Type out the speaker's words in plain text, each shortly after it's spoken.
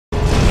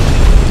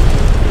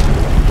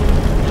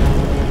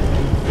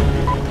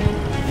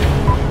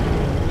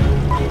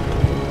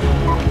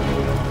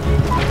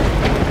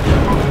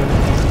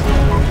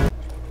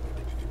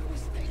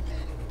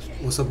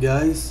up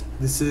guys,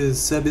 this is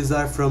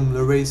Sebizar from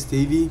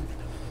LeRayzTV.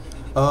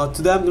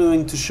 Today I'm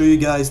going to show you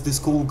guys this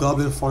cool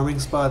Goblin Farming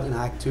Spot in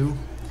Act 2.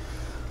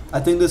 I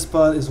think this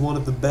spot is one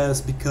of the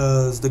best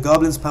because the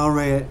goblin spawn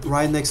rate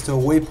right next to a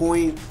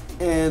waypoint,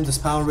 and the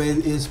spawn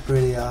rate is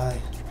pretty high,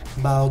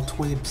 about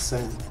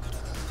 20%.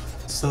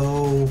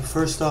 So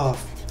first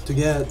off, to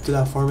get to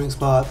that farming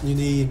spot you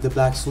need the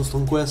Black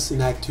Soulstone quest in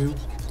Act 2.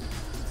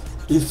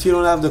 If you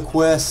don't have the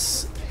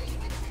quest,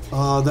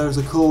 there's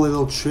a cool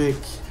little trick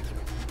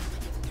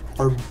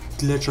or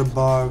glitch or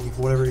bug,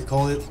 whatever you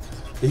call it,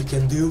 that you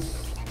can do.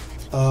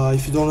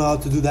 If you don't know how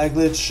to do that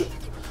glitch,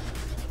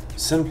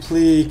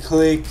 simply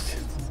click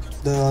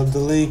the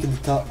link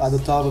at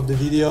the top of the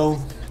video.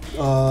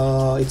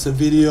 It's a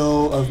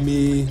video of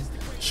me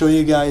showing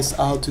you guys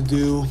how to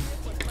do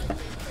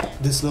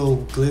this little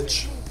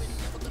glitch.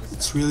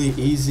 It's really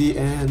easy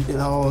and it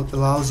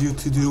allows you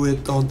to do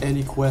it on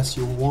any quest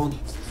you want.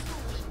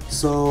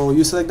 So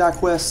you select that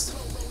quest,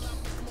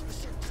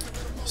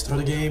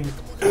 start the game.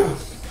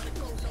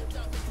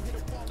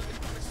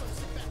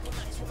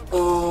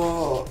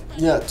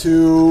 Yeah,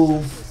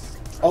 to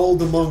all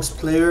the monks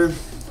player,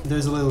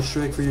 there's a little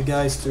trick for you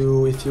guys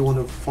to, if you want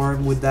to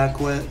farm with that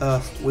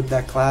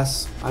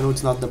class. I know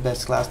it's not the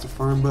best class to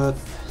farm, but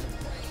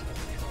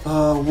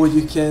what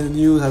you can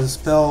use as a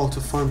spell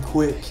to farm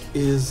quick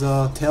is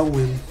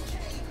Tailwind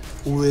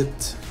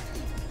with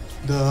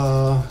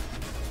the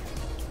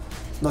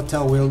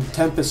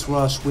Tempest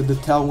Rush with the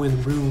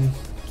Tailwind rune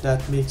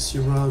that makes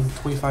you run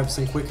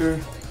 25% quicker,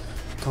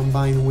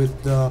 combined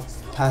with the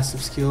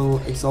passive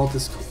skill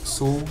Exalted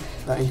Soul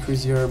that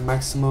increase your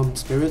maximum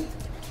spirit,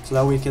 so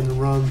that way you can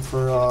run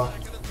for a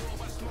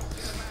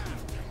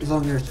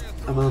longer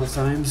amount of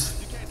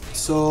times.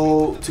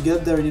 So to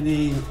get there you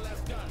need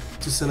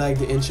to select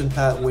the ancient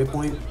path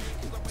waypoint.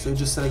 So you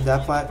just select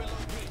that path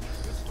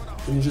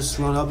and you just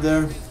run up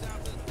there.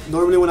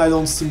 Normally when I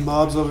don't see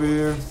mobs over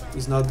here,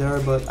 it's not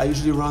there, but I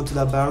usually run to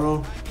that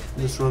barrel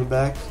and just run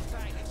back.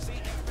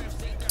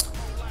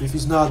 If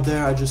he's not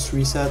there, I just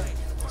reset.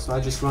 So I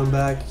just run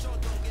back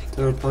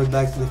to report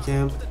back to the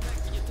camp,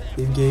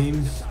 in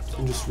game,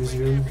 and just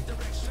resume,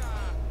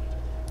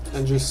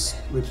 and just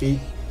repeat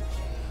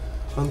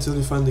until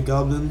you find the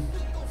goblin.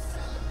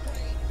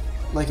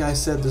 Like I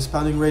said, the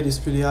spawning rate is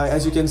pretty high.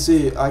 As you can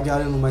see, I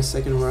got it on my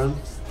second run.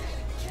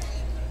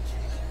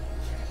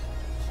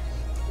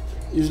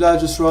 Usually I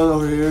just run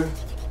over here.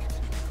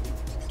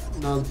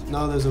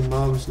 Now there's a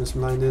mob, just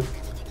mind it.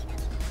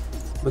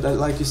 But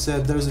like you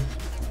said, there's a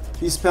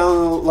he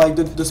spawn, like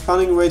the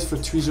spawning rate for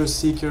Treasure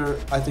Seeker,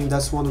 I think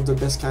that's one of the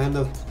best kind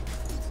of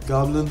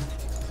goblin.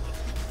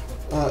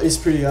 It's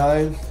pretty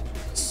high.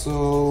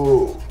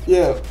 So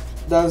yeah,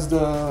 that's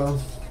the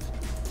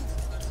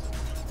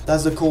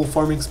cool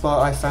farming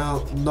spot I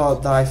found.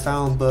 Not that I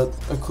found, but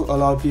a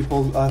lot of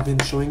people have been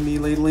showing me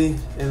lately,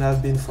 and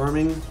I've been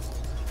farming.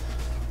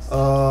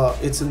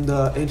 It's in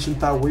the Ancient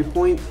Path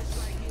waypoint.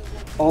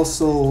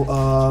 Also,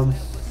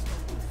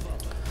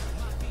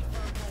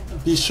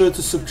 be sure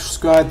to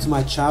subscribe to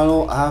my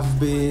channel. I'm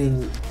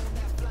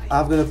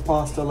gonna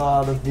post a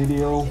lot of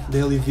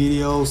daily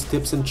videos,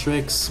 tips and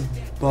tricks,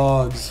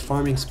 bugs,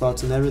 farming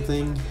spots and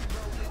everything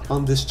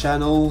on this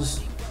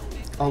channels.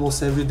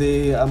 Almost every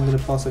day I'm gonna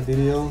post a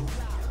video,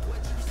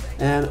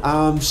 and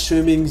I'm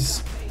streaming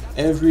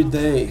every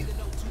day.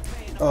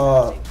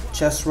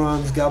 Chest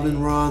runs,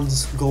 goblin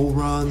runs, gold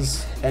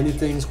runs,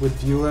 anything with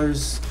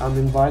viewers. I'm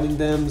inviting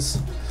them.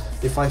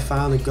 If I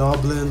found a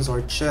goblins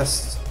or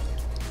chests,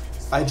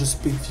 I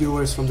just pick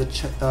viewers from the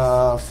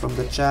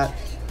chat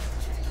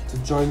to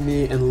join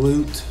me and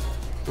loot,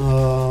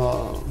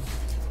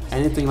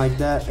 anything like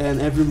that.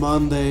 And every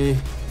Monday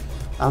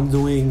I'm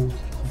doing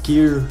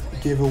gear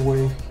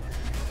giveaway,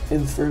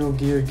 infernal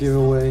gear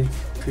giveaway,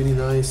 pretty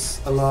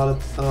nice. A lot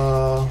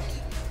of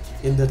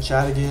in the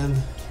chat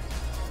again,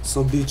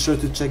 so be sure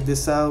to check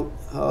this out.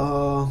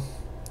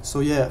 So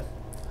yeah,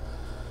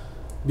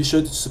 be sure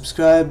to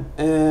subscribe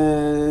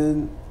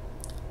and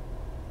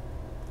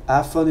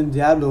have fun in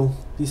Diablo.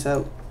 Peace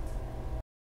out.